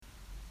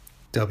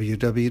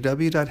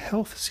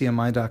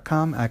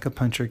www.healthcmi.com,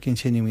 Acupuncture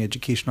Continuing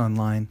Education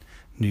Online,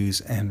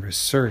 News and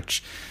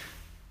Research.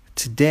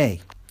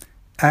 Today,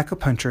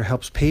 acupuncture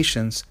helps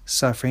patients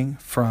suffering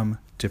from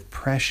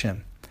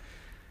depression.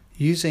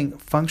 Using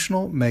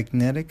functional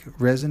magnetic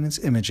resonance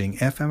imaging,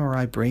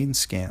 fMRI brain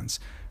scans,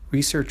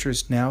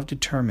 researchers now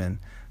determine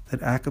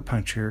that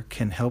acupuncture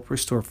can help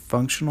restore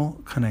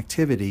functional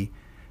connectivity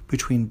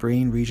between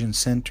brain region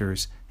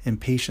centers in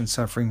patients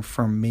suffering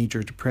from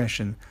major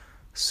depression,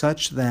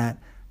 such that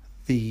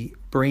the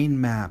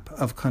brain map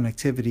of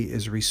connectivity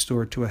is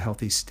restored to a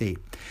healthy state.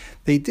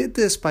 They did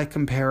this by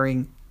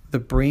comparing the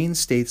brain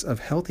states of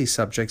healthy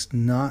subjects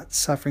not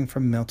suffering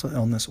from mental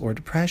illness or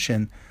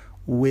depression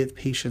with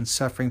patients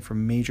suffering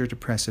from major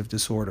depressive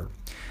disorder.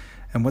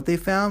 And what they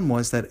found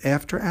was that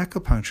after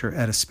acupuncture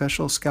at a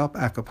special scalp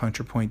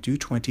acupuncture point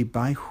DO20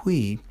 by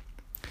Hui,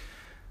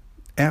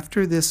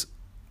 after this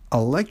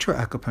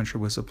electroacupuncture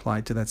was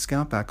applied to that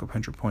scalp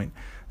acupuncture point,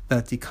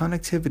 that the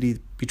connectivity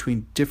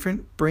between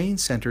different brain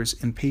centers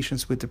in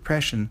patients with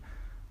depression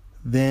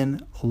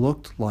then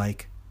looked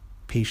like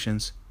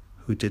patients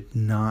who did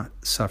not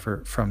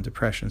suffer from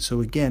depression.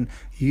 So again,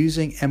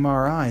 using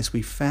MRIs,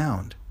 we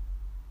found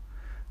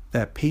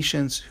that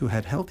patients who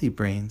had healthy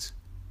brains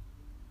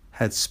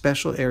had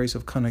special areas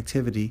of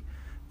connectivity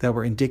that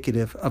were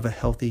indicative of a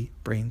healthy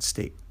brain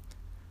state.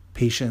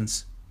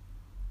 Patients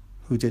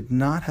who did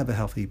not have a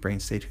healthy brain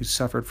state, who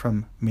suffered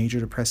from major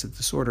depressive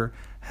disorder,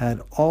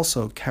 had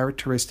also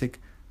characteristic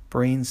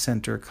brain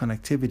center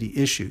connectivity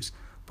issues,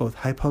 both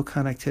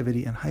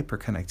hypoconnectivity and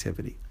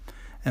hyperconnectivity.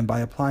 And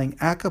by applying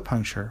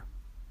acupuncture,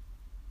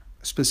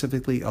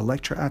 specifically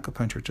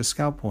electroacupuncture to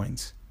scalp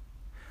points,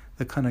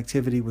 the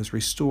connectivity was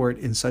restored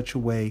in such a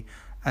way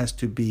as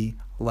to be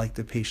like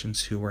the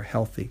patients who were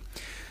healthy.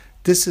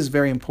 This is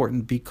very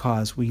important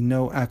because we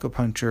know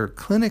acupuncture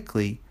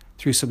clinically,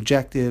 through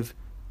subjective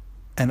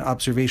and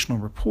observational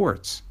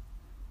reports,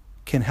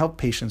 can help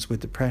patients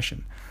with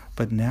depression.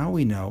 But now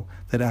we know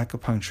that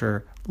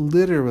acupuncture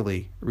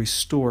literally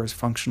restores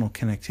functional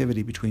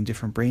connectivity between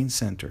different brain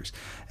centers.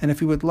 And if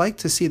you would like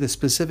to see the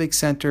specific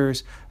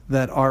centers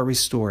that are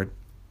restored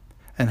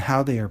and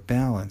how they are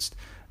balanced,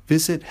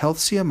 visit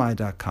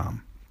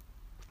healthcmi.com,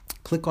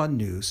 click on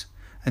News,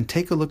 and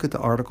take a look at the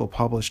article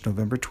published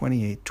November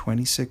 28,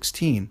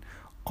 2016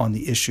 on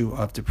the issue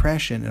of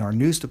depression in our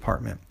news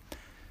department.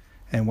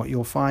 And what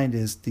you'll find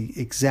is the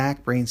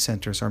exact brain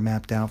centers are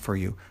mapped out for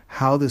you,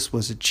 how this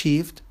was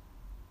achieved,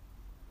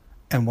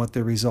 and what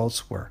the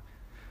results were.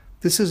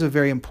 This is a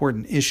very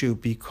important issue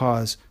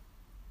because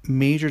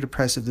major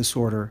depressive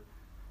disorder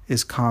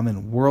is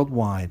common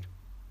worldwide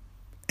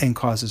and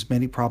causes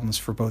many problems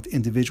for both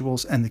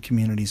individuals and the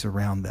communities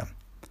around them,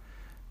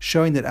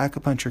 showing that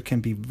acupuncture can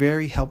be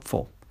very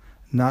helpful,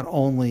 not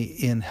only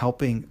in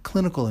helping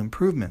clinical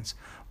improvements,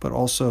 but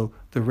also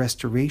the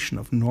restoration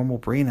of normal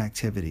brain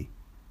activity,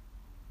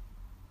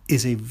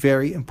 is a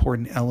very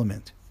important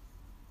element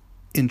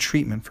in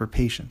treatment for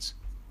patients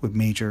with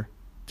major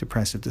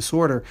depressive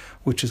disorder,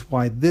 which is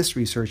why this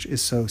research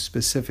is so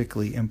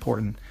specifically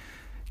important.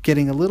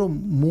 Getting a little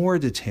more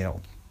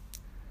detailed,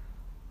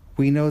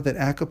 we know that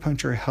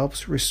acupuncture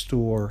helps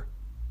restore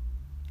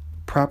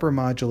proper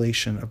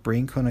modulation of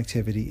brain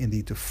connectivity in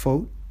the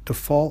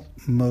default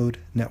mode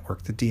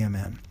network, the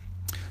DMN.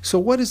 So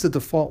what is the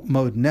default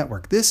mode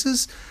network? This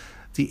is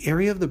the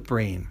area of the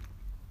brain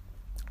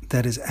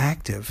that is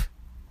active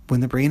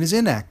when the brain is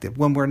inactive,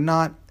 when we're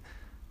not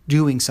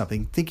doing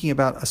something, thinking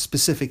about a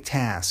specific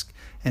task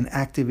and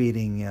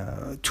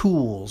activating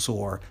tools,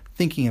 or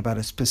thinking about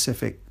a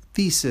specific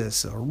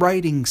thesis, or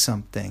writing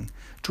something,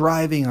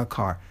 driving a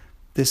car.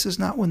 This is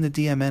not when the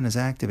DMN is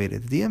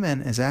activated. The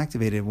DMN is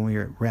activated when we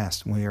are at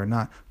rest, when we are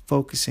not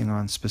focusing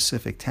on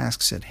specific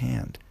tasks at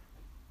hand.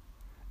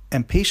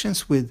 And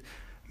patients with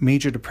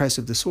major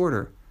depressive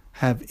disorder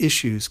have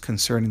issues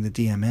concerning the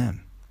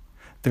DMN.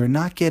 They're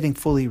not getting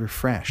fully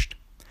refreshed.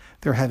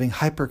 They're having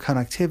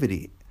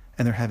hyperconnectivity,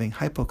 and they're having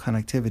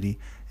hypoconnectivity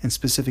in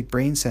specific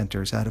brain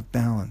centers out of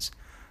balance,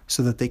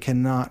 so that they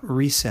cannot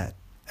reset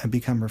and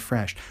become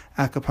refreshed.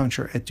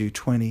 Acupuncture at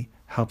DO20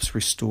 helps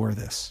restore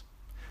this.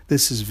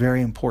 This is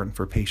very important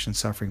for patients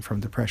suffering from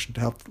depression,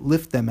 to help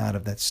lift them out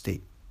of that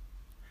state.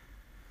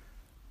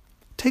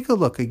 Take a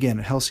look again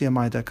at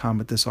healthcmi.com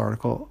at this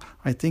article.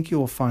 I think you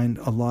will find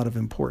a lot of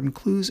important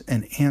clues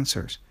and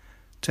answers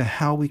to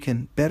how we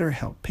can better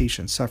help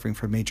patients suffering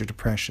from major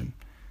depression.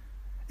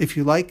 If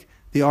you like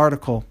the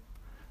article,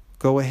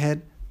 go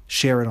ahead,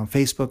 share it on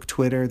Facebook,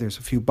 Twitter. There's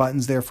a few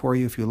buttons there for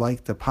you. If you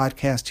like the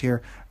podcast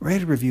here,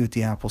 write a review at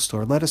the Apple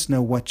Store. Let us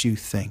know what you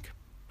think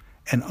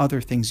and other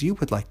things you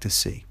would like to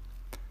see.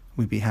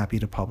 We'd be happy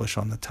to publish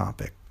on the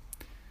topic.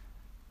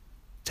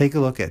 Take a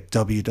look at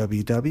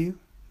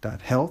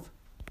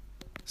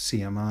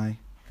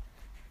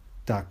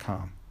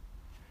www.healthcmi.com.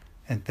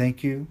 And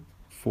thank you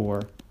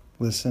for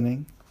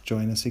listening.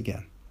 Join us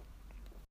again.